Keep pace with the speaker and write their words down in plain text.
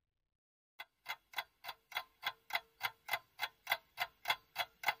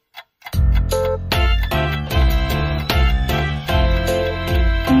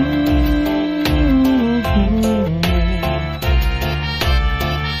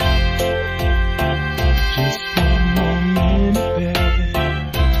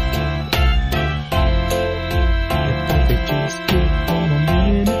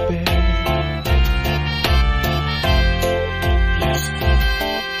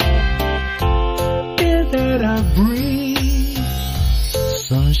I breathe,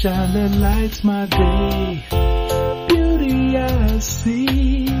 sunshine that lights my day, beauty I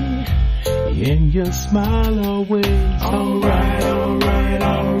see in your smile always. Alright, alright,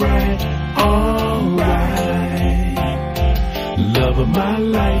 alright, alright. Love of my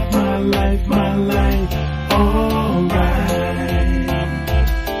life, my life, my life. Alright.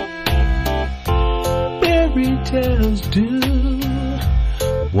 Fairy tales do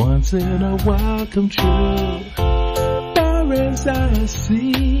once in a while come true. Far as I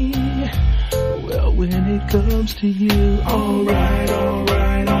see, well, when it comes to you, alright,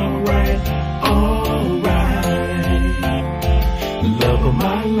 alright, alright, alright. Love of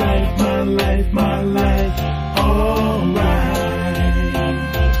my life, my life, my life, alright.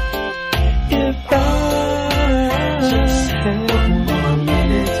 If I just had 1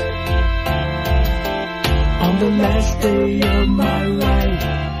 minute on the last day of my life,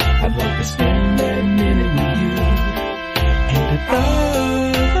 I'd like to spend that minute with you. And if I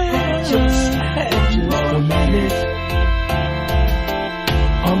just had a minute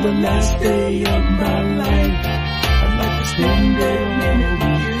on the last day of my life, I'd like to spend that minute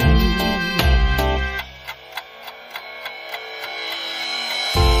with you.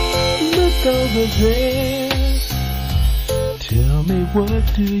 Look over there, tell me what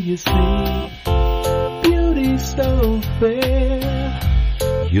do you see? Beauty so fair,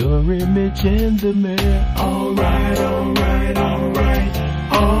 your image in the mirror. Alright, alright, alright,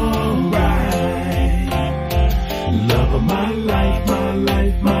 alright. Love of my life, my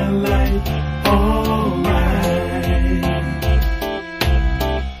life, my life. Alright.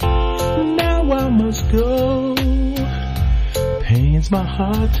 Now I must go, pains my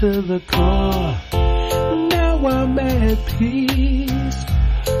heart to the core. Now I'm at peace,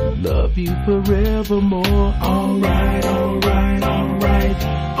 love you forevermore. Alright, alright, alright,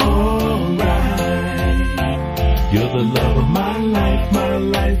 alright. You're the love of my life, my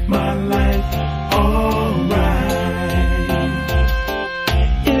life, my life. Alright.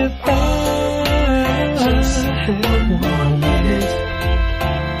 If I just had 1 minute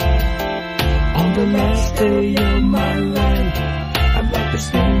on the last day of my life, I'd like to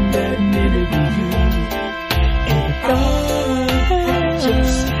spend that minute with you. And if I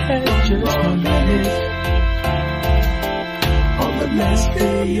just had 1 minute on the last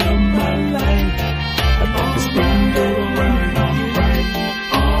day of my life, I'd like to spend it right, alright,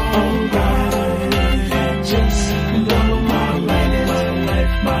 alright. Just love my life, my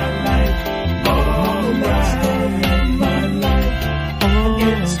life, my life, alright, my life.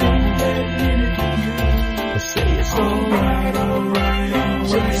 Alright, spend that minute with you. I say it's alright, alright,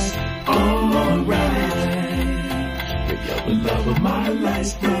 alright, alright. You're the love of my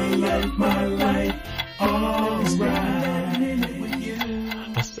life, my life, my life. Alright,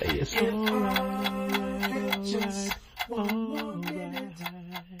 I say it's alright.